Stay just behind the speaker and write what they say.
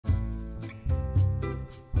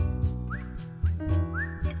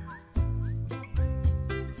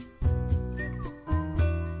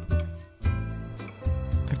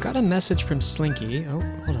got a message from Slinky. Oh,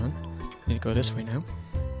 hold on. I need to go this way now.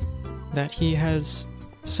 That he has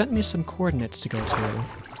sent me some coordinates to go to.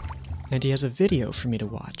 And he has a video for me to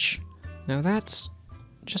watch. Now that's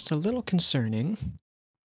just a little concerning.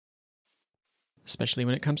 Especially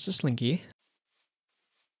when it comes to Slinky.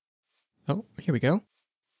 Oh, here we go.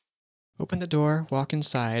 Open the door, walk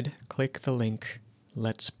inside, click the link.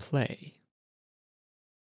 Let's play.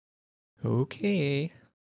 Okay.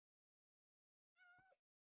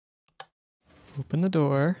 Open the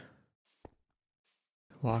door.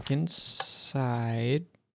 Walk inside.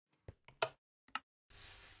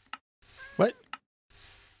 What?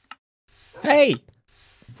 Hey!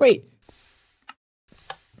 Wait!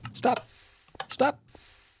 Stop! Stop!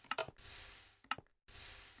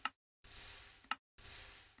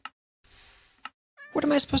 What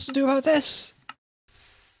am I supposed to do about this?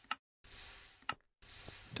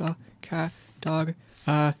 Dog,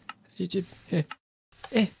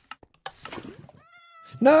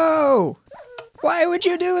 No! Why would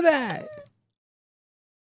you do that?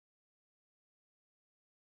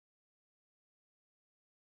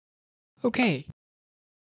 Okay.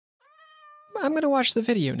 I'm gonna watch the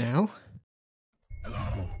video now.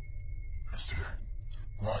 Hello, Mr.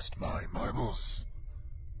 Lost My Marbles.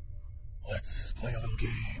 Let's play a little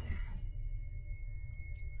game.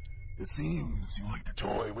 It seems you like to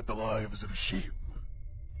toy with the lives of sheep,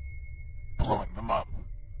 blowing them up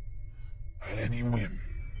at any whim.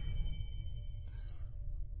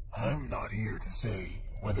 I'm not here to say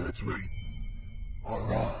whether it's right or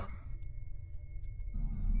wrong.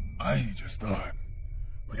 I just thought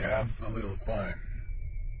we'd have a little fun.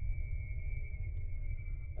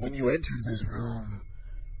 When you entered this room,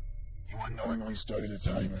 you unknowingly started a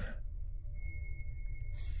timer.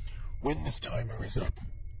 When this timer is up,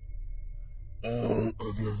 all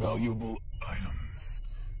of your valuable items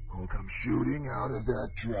will come shooting out of that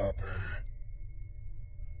dropper.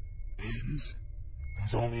 And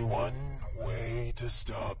there's only one way to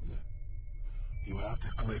stop. You have to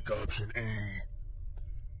click option A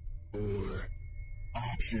or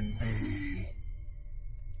option B.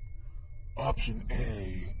 Option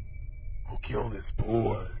A will kill this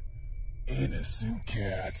poor, innocent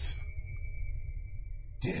cat.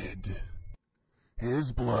 Dead.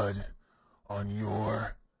 His blood on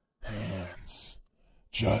your hands,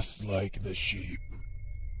 just like the sheep.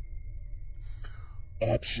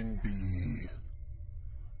 Option B.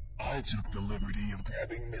 I took the liberty of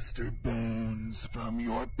grabbing Mr. Bones from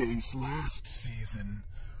your base last season,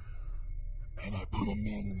 and I put him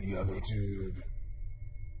in the other tube.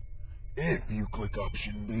 If you click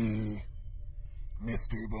option B,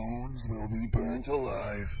 Mr. Bones will be burnt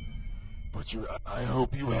alive. But I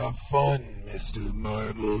hope you have fun, Mr.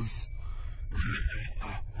 Marbles.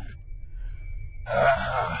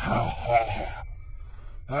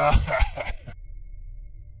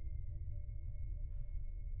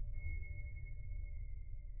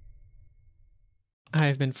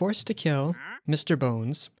 I've been forced to kill Mr.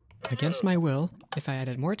 Bones against my will. If I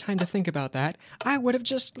had more time to think about that, I would have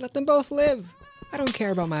just let them both live. I don't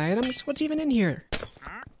care about my items. What's even in here?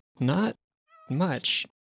 Not much,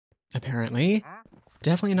 apparently.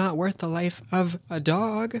 Definitely not worth the life of a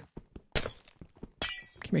dog. Come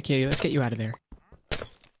here, kitty. Let's get you out of there.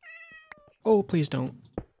 Oh, please don't.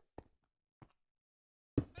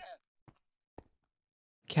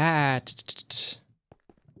 Cat.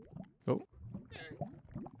 Oh.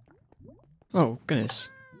 Oh, goodness.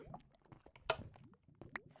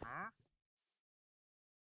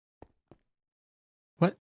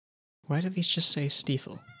 What? Why do these just say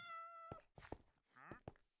Stiefel?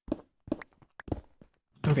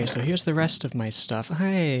 Okay, so here's the rest of my stuff.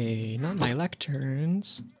 Hey, not my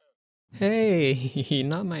lecterns. Hey,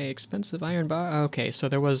 not my expensive iron bar. Okay, so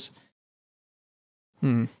there was...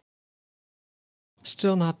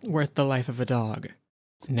 Still not worth the life of a dog.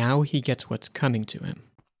 Now he gets what's coming to him.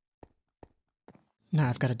 Now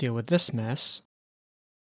I've got to deal with this mess.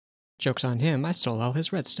 Joke's on him, I stole all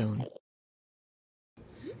his redstone.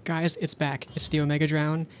 Guys, it's back. It's the Omega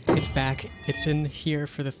Drown. It's back. It's in here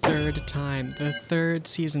for the third time. The third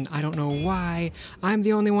season. I don't know why. I'm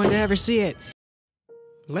the only one to ever see it.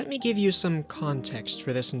 Let me give you some context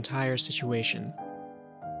for this entire situation.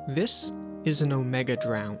 This is an Omega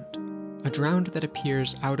Drowned. A drowned that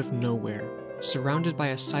appears out of nowhere, surrounded by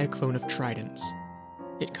a cyclone of tridents.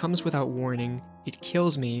 It comes without warning, it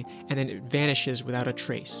kills me, and then it vanishes without a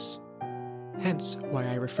trace. Hence why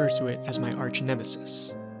I refer to it as my arch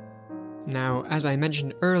nemesis. Now, as I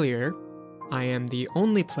mentioned earlier, I am the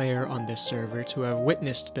only player on this server to have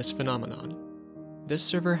witnessed this phenomenon. This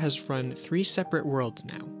server has run 3 separate worlds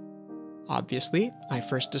now. Obviously, I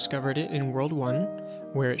first discovered it in World 1,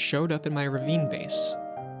 where it showed up in my ravine base.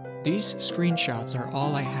 These screenshots are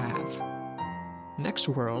all I have. Next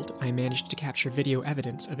world, I managed to capture video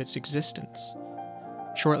evidence of its existence.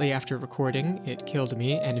 Shortly after recording, it killed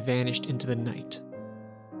me and vanished into the night.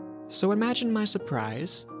 So imagine my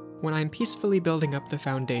surprise when I'm peacefully building up the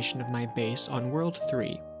foundation of my base on World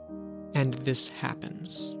 3, and this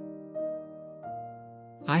happens.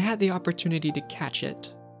 I had the opportunity to catch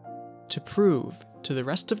it, to prove to the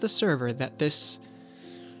rest of the server that this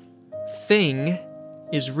thing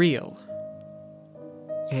is real,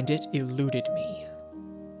 and it eluded me.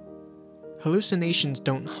 Hallucinations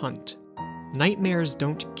don't hunt. Nightmares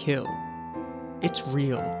don't kill. It's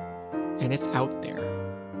real, and it's out there.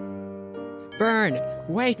 Burn!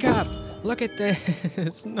 Wake up! Look at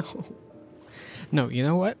this! No. No, you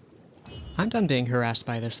know what? I'm done being harassed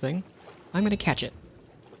by this thing. I'm gonna catch it.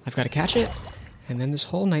 I've gotta catch it, and then this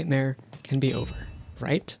whole nightmare can be over,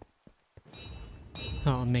 right?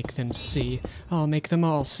 I'll make them see. I'll make them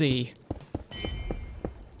all see.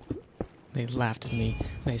 They laughed at me.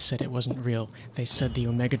 They said it wasn't real. They said the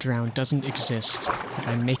Omega Drown doesn't exist. That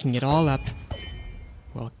I'm making it all up.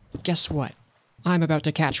 Well, guess what? I'm about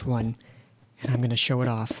to catch one. And I'm gonna show it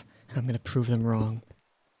off. And I'm gonna prove them wrong.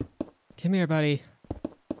 Come here, buddy.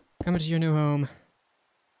 Come into your new home.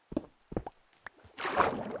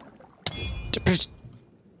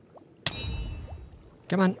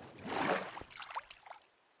 Come on.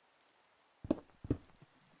 A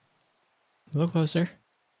little closer.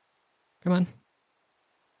 Come on.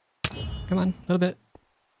 Come on, a little bit.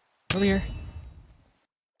 Over here.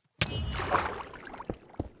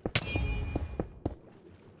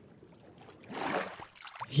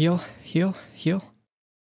 Heal, heal, heal.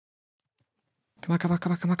 Come on, come on,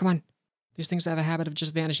 come on, come on, come on. These things have a habit of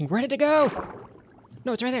just vanishing. Where did it go?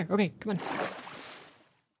 No, it's right there. Okay, come on.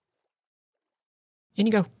 In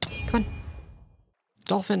you go. Come on.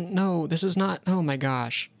 Dolphin, no, this is not... Oh my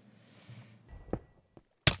gosh.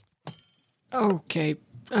 Okay,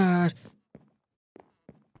 there's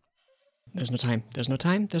no time. There's no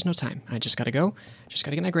time. There's no time. I just gotta go. Just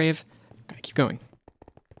gotta get my grave. Gotta keep going.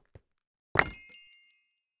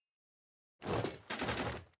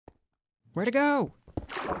 Where'd it go?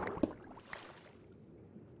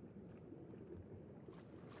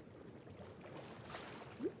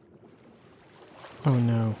 Oh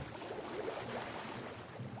no.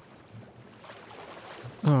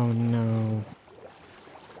 Oh no.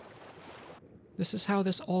 This is how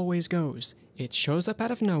this always goes. It shows up out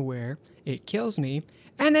of nowhere, it kills me,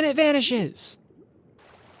 and then it vanishes!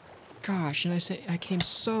 Gosh, and I came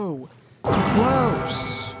so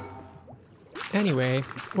close! Anyway,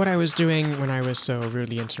 what I was doing when I was so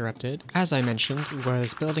rudely interrupted, as I mentioned,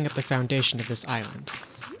 was building up the foundation of this island.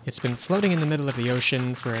 It's been floating in the middle of the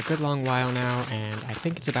ocean for a good long while now, and I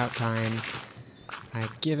think it's about time I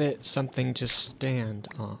give it something to stand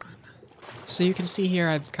on. So you can see here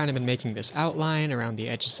I've kind of been making this outline around the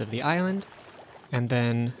edges of the island, and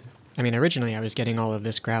then, originally I was getting all of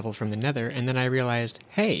this gravel from the nether, and then I realized,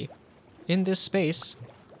 hey, in this space,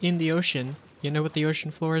 in the ocean, you know what the ocean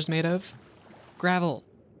floor is made of? Gravel.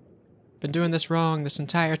 Been doing this wrong this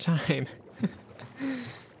entire time.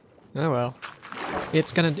 Oh well.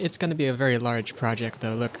 It's gonna be a very large project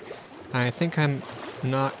though. Look, I think I'm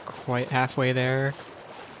not quite halfway there.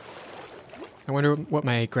 I wonder what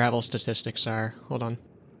my gravel statistics are. Hold on.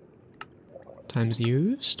 Times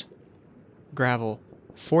used? Gravel.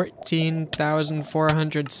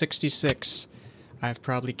 14,466. I've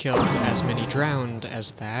probably killed as many drowned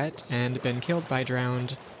as that, and been killed by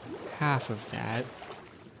drowned half of that.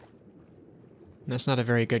 That's not a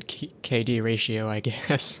very good KD ratio, I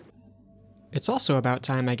guess. It's also about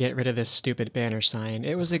time I get rid of this stupid banner sign.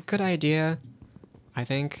 It was a good idea, I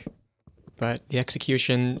think, but the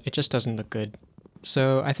execution, it just doesn't look good.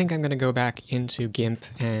 So I think I'm gonna go back into GIMP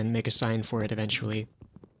and make a sign for it eventually.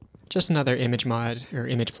 Just another image mod, or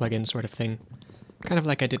image plugin sort of thing. Kind of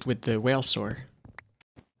like I did with the whale soar.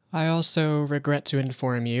 I also regret to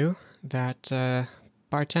inform you that,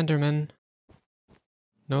 Bartenderman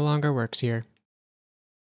no longer works here.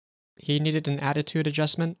 He needed an attitude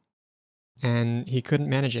adjustment, and he couldn't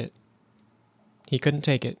manage it. He couldn't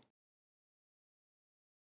take it.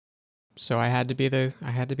 So I had to be the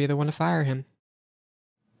one to fire him.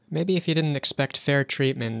 Maybe if he didn't expect fair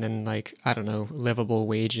treatment and, like, I don't know, livable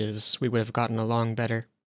wages, we would have gotten along better.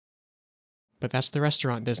 But that's the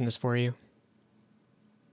restaurant business for you.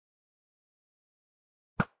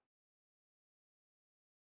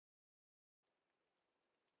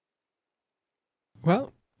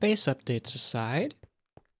 Well, base updates aside,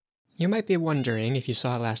 you might be wondering, if you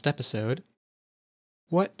saw last episode,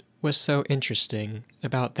 what was so interesting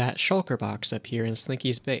about that shulker box up here in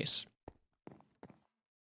Slinky's base?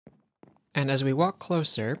 And as we walk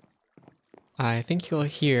closer, I think you'll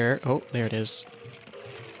hear, oh, there it is,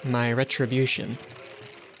 my retribution.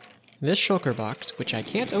 This shulker box, which I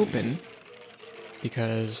can't open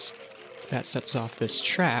because that sets off this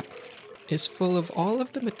trap, is full of all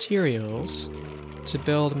of the materials to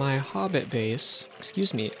build my hobbit base,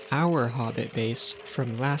 our hobbit base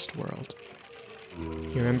from last world.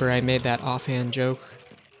 You remember I made that offhand joke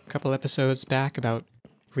a couple episodes back about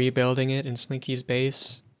rebuilding it in Slinky's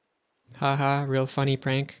base? Haha, real funny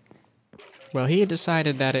prank. Well, he had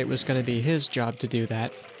decided that it was going to be his job to do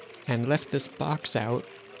that, and left this box out,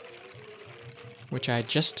 which I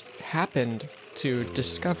just happened to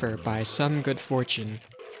discover by some good fortune.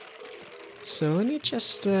 So let me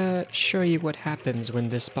just show you what happens when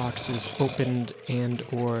this box is opened and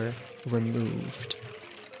or removed.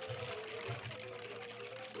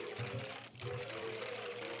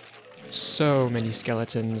 So many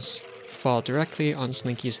skeletons fall directly on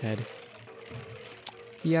Slinky's head.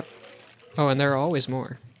 Yep. Oh, and there are always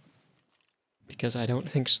more. Because I don't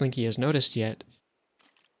think Slinky has noticed yet.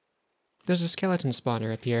 There's a skeleton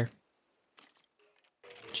spawner up here.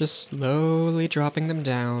 Just slowly dropping them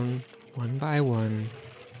down, one by one,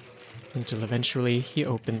 until eventually he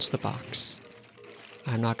opens the box.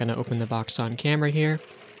 I'm not going to open the box on camera here,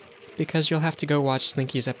 because you'll have to go watch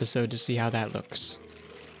Slinky's episode to see how that looks.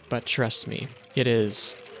 But trust me, it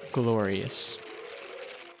is glorious.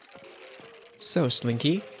 So,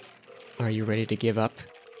 Slinky, are you ready to give up?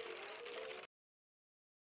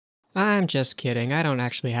 I'm just kidding. I don't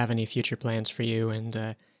actually have any future plans for you,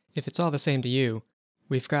 and if it's all the same to you,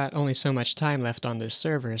 we've got only so much time left on this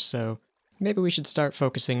server, so maybe we should start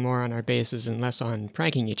focusing more on our bases and less on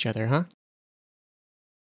pranking each other, huh?